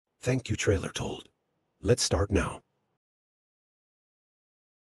Thank you, TrailerTold. Let's start now.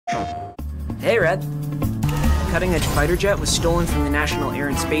 Hey, Red. A cutting-edge fighter jet was stolen from the National Air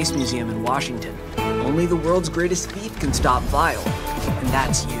and Space Museum in Washington. Only the world's greatest thief can stop Vile, and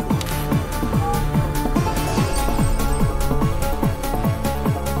that's you.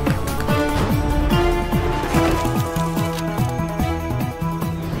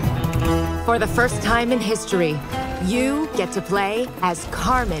 For the first time in history, you get to play as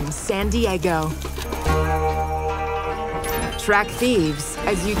Carmen Sandiego. Track thieves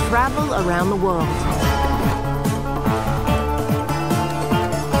as you travel around the world.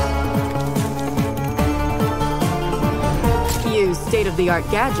 Use state-of-the-art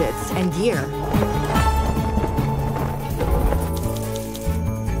gadgets and gear.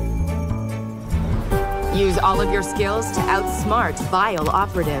 Use all of your skills to outsmart Vile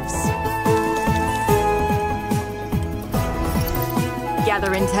operatives.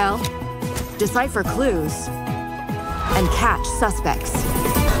 Gather intel, decipher clues, and catch suspects.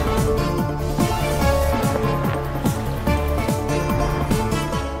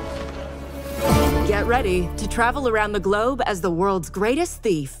 Get ready to travel around the globe as the world's greatest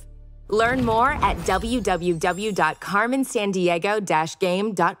thief. Learn more at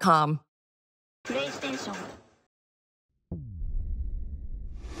www.carmensandiego-game.com. 플레이스테이션